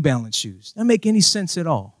shoes, New Balance shoes. Doesn't make any sense at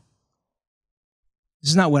all.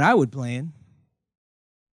 This is not what I would plan.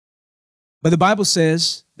 But the Bible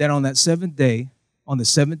says that on that 7th day, on the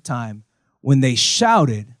 7th time, when they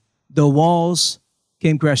shouted, the walls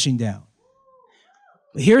came crashing down.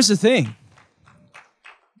 But here's the thing.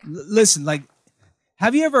 Listen, like,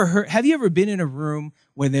 have you ever been in a room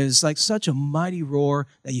where there's like such a mighty roar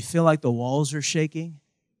that you feel like the walls are shaking?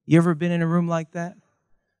 You ever been in a room like that?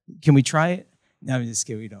 Can we try it? No, I'm just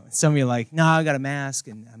kidding. We don't. Some of you are like, no, I got a mask,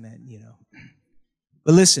 and I meant,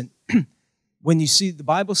 But listen, when you see, the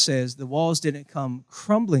Bible says the walls didn't come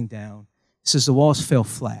crumbling down. It says the walls fell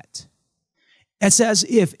flat. It's as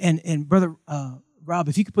if, and Brother Rob,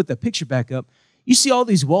 if you could put that picture back up, you see all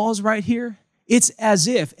these walls right here? It's as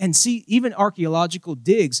if, and see, even archaeological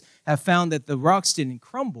digs have found that the rocks didn't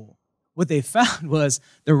crumble. What they found was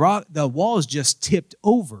the walls just tipped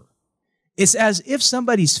over. It's as if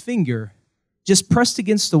somebody's finger just pressed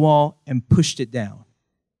against the wall and pushed it down.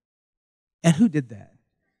 And who did that?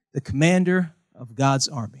 The commander of God's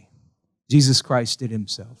army. Jesus Christ did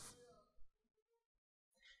himself.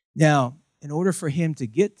 Now, in order for him to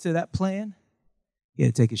get to that plan, he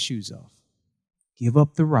had to take his shoes off. Give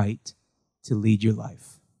up the right to lead your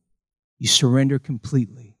life. You surrender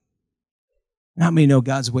completely. And how many know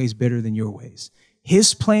God's ways better than your ways?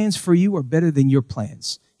 His plans for you are better than your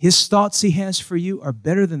plans. His thoughts he has for you are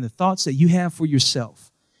better than the thoughts that you have for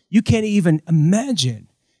yourself. You can't even imagine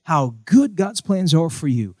how good God's plans are for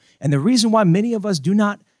you. And the reason why many of us do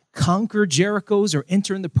not conquer Jerichos or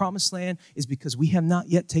enter in the promised land is because we have not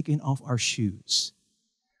yet taken off our shoes.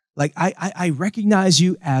 Like, I recognize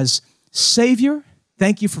you as Savior.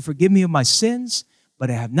 Thank you for forgiving me of my sins, but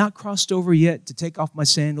I have not crossed over yet to take off my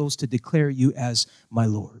sandals to declare you as my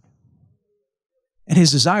Lord. And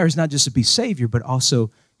his desire is not just to be Savior, but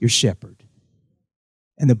also your shepherd.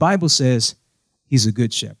 And the Bible says he's a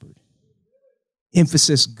good shepherd.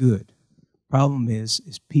 Emphasis good. Problem is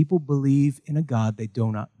people believe in a God they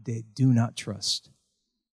do not trust.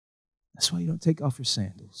 That's why you don't take off your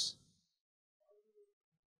sandals.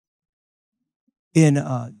 In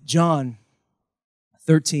John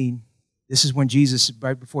 13, this is when Jesus,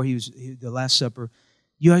 right before the Last Supper,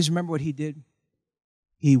 you guys remember what he did?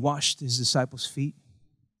 He washed his disciples' feet.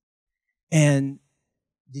 And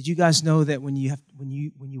did you guys know that when you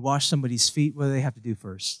wash somebody's feet, what do they have to do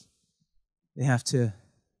first? They have to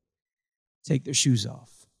take their shoes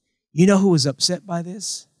off. You know who was upset by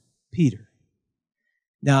this? Peter.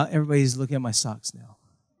 Now, everybody's looking at my socks now.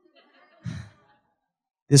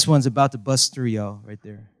 This one's about to bust through y'all right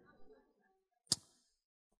there.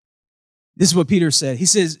 This is what Peter said. He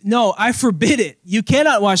says, no, I forbid it. You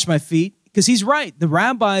cannot wash my feet. Because he's right. The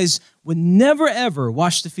rabbis would never, ever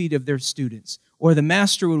wash the feet of their students, or the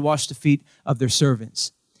master would wash the feet of their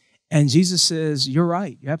servants. And Jesus says, you're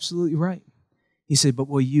right. You're absolutely right. He said, but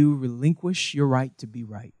will you relinquish your right to be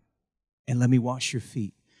right? And let me wash your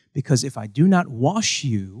feet. Because if I do not wash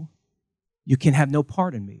you, you can have no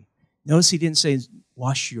part in me. Notice he didn't say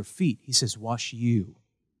wash your feet. He says wash you.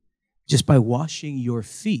 Just by washing your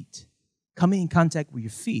feet, coming in contact with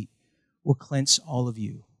your feet, will cleanse all of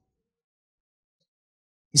you.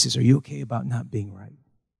 He says, are you okay about not being right?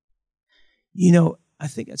 You know, I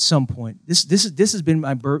think at some point, this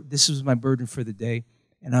was my burden for the day.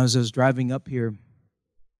 And as I was driving up here,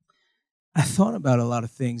 I thought about a lot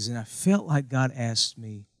of things, and I felt like God asked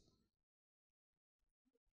me,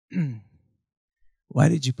 why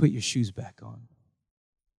did you put your shoes back on?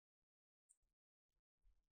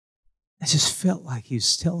 I just felt like he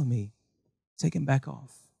was telling me, take them back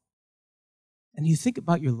off. And you think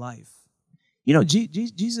about your life. You know,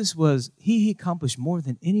 Jesus he accomplished more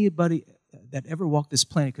than anybody that ever walked this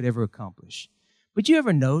planet could ever accomplish. But you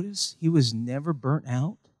ever notice he was never burnt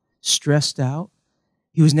out, stressed out?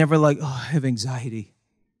 He was never like, oh, I have anxiety,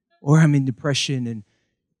 or I'm in depression. And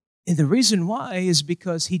the reason why is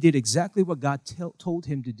because he did exactly what God told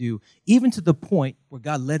him to do, even to the point where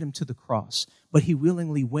God led him to the cross. But he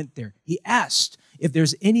willingly went there. He asked, if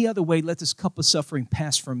there's any other way, let this cup of suffering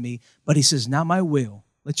pass from me. But he says, not my will,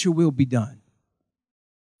 let your will be done.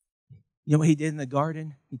 You know what he did in the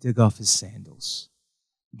garden? He took off his sandals,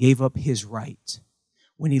 gave up his right.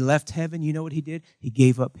 When he left heaven, you know what he did? He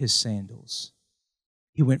gave up his sandals.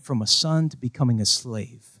 He went from a son to becoming a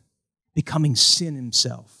slave, becoming sin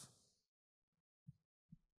himself.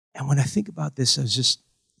 And when I think about this, I was just,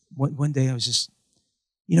 one day I was just,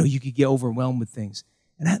 you know, you could get overwhelmed with things.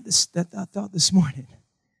 And I had that thought this morning.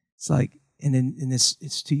 It's like, and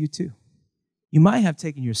it's to you too. You might have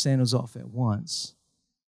taken your sandals off at once,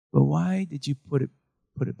 but why did you put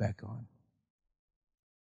it back on?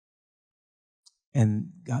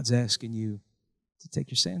 And God's asking you to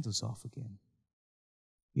take your sandals off again.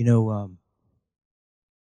 You know,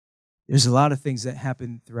 there's a lot of things that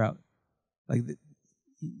happen throughout. Like,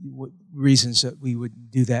 what reasons that we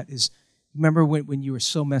would do that is, remember when you were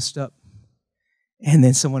so messed up, and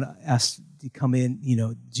then someone asked to come in, you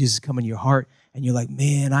know, Jesus come in your heart, and you're like,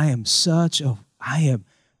 man, I am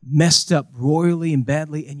messed up royally and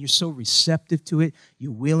badly, and you're so receptive to it.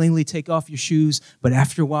 You willingly take off your shoes, but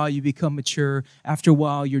after a while you become mature. After a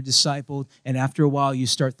while you're discipled, and after a while you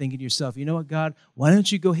start thinking to yourself, you know what, God, why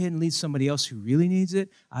don't you go ahead and lead somebody else who really needs it?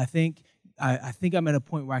 I think I'm at a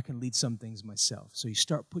point where I can lead some things myself. So you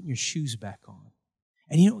start putting your shoes back on.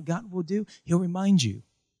 And you know what God will do? He'll remind you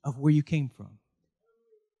of where you came from.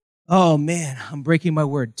 Oh, man, I'm breaking my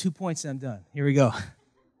word. 2 points and I'm done. Here we go.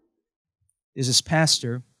 There's this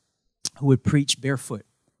pastor who would preach barefoot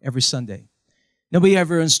every Sunday. Nobody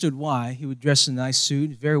ever understood why. He would dress in a nice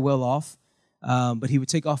suit, very well off. but he would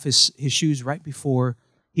take off his shoes right before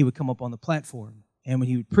he would come up on the platform. And when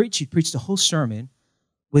he would preach, he'd preach the whole sermon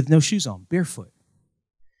with no shoes on, barefoot.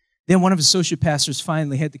 Then one of his associate pastors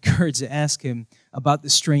finally had the courage to ask him about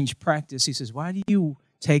this strange practice. He says, why do you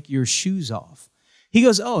take your shoes off? He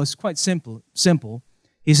goes, oh, it's quite simple.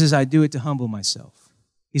 He says, I do it to humble myself.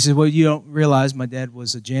 He said, well, you don't realize my dad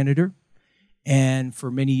was a janitor, and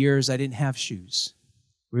for many years I didn't have shoes.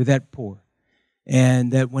 We were that poor.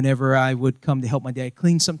 And that whenever I would come to help my dad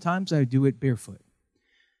clean sometimes, I would do it barefoot.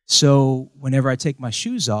 So whenever I take my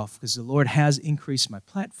shoes off, because the Lord has increased my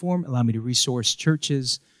platform, allowed me to resource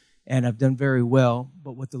churches, and I've done very well,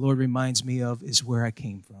 but what the Lord reminds me of is where I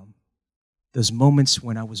came from. Those moments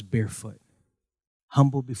when I was barefoot,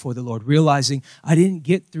 humble before the Lord, realizing I didn't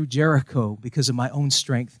get through Jericho because of my own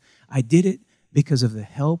strength. I did it because of the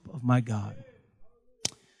help of my God.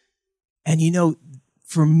 And you know,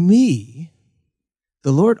 for me,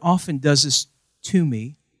 the Lord often does this to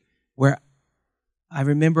me, where I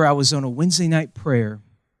remember I was on a Wednesday night prayer,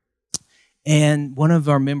 and one of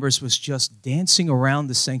our members was just dancing around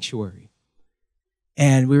the sanctuary.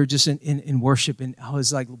 And we were just in worship, and I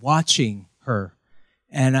was like watching her.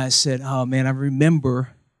 And I said, oh man, I remember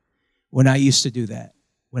when I used to do that,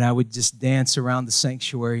 when I would just dance around the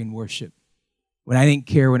sanctuary and worship, when I didn't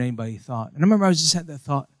care what anybody thought. And I remember I just had that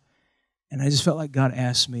thought, and I just felt like God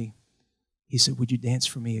asked me, he said, would you dance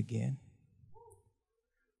for me again?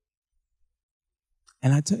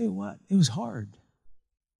 And I tell you what, it was hard.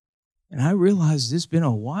 And I realized it's been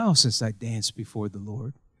a while since I danced before the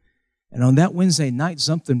Lord. And on that Wednesday night,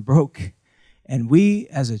 something broke. And we,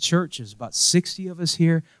 as a church, there's about 60 of us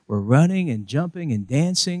here, were running and jumping and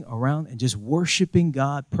dancing around and just worshiping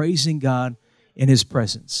God, praising God in His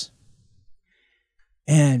presence.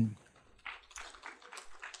 And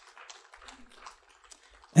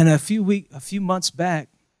a few months back,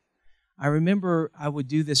 I remember I would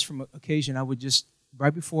do this from occasion. I would just,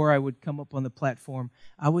 right before I would come up on the platform,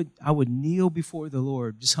 I would kneel before the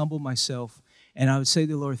Lord, just humble myself, and I would say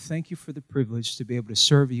to the Lord, thank you for the privilege to be able to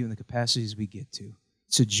serve you in the capacities we get to.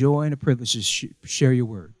 It's a joy and a privilege to share your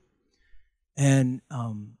word. And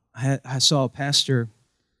I saw a pastor,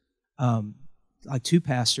 like two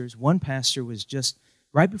pastors. One pastor was just,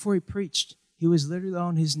 right before he preached, he was literally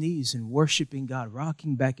on his knees and worshiping God,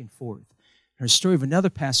 rocking back and forth. There's a story of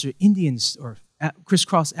another pastor, Indians, or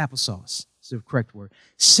crisscross applesauce, is the correct word,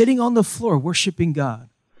 sitting on the floor worshiping God.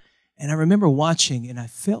 And I remember watching, and I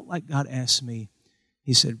felt like God asked me,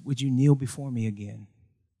 he said, would you kneel before me again?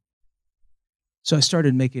 So I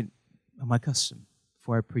started making my custom.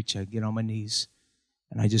 Before I preach, I get on my knees,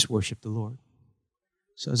 and I just worship the Lord.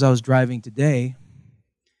 So as I was driving today,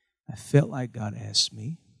 I felt like God asked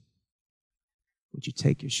me, would you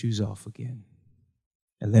take your shoes off again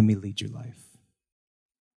and let me lead your life?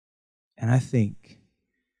 And I think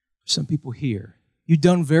for some people here, you've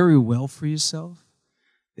done very well for yourself.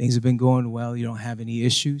 Things have been going well. You don't have any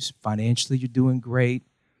issues. Financially, you're doing great.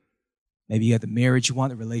 Maybe you have the marriage you want,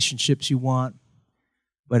 the relationships you want.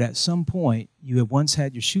 But at some point, you have once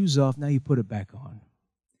had your shoes off, now you put it back on.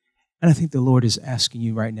 And I think the Lord is asking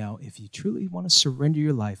you right now, if you truly want to surrender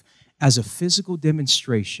your life as a physical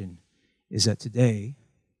demonstration, is that today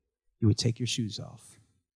you would take your shoes off,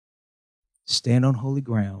 stand on holy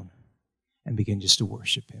ground, and begin just to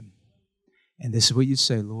worship Him. And this is what you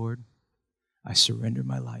say, Lord, I surrender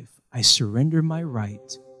my life. I surrender my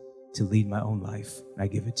right to lead my own life. I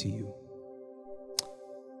give it to you.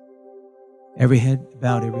 Every head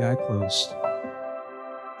bowed, every eye closed.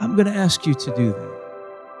 I'm going to ask you to do that.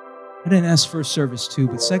 I didn't ask first service too,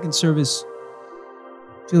 but second service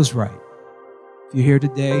feels right. If you're here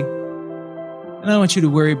today, and I don't want you to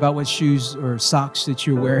worry about what shoes or socks that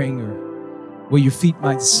you're wearing or what your feet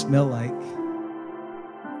might smell like.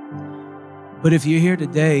 But if you're here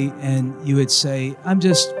today and you would say, I'm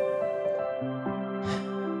just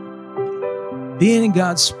being in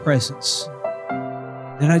God's presence,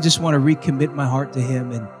 then I just want to recommit my heart to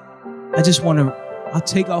Him, and I'll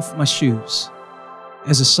take off my shoes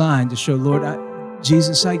as a sign to show, Lord,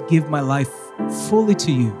 Jesus, I give my life fully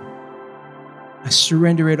to you. I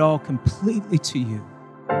surrender it all completely to you.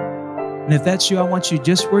 And if that's you, I want you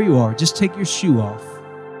just where you are. Just take your shoe off.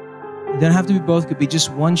 It doesn't have to be both. It could be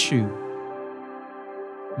just one shoe.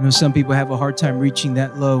 I know some people have a hard time reaching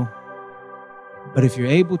that low. But if you're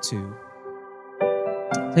able to,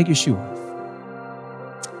 take your shoe off.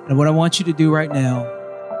 And what I want you to do right now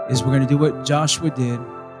is we're going to do what Joshua did.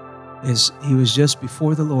 Is he was just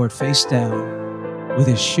before the Lord, face down, with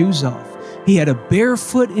his shoes off. He had a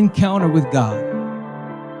barefoot encounter with God.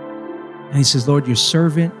 And he says, Lord, your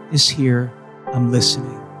servant is here. I'm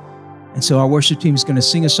listening. And so our worship team is going to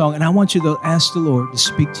sing a song, and I want you to ask the Lord to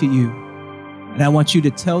speak to you. And I want you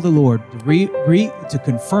to tell the Lord to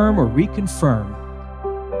confirm or reconfirm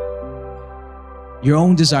your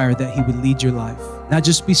own desire that he would lead your life. Not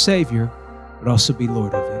just be Savior, but also be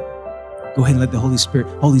Lord of it. Go ahead and let the Holy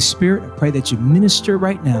Spirit, I pray that you minister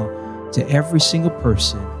right now to every single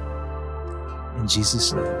person. In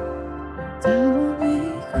Jesus' name.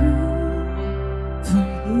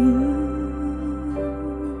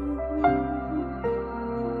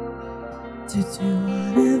 To do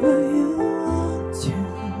whatever you want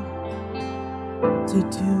to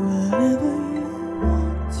do whatever you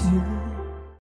want to.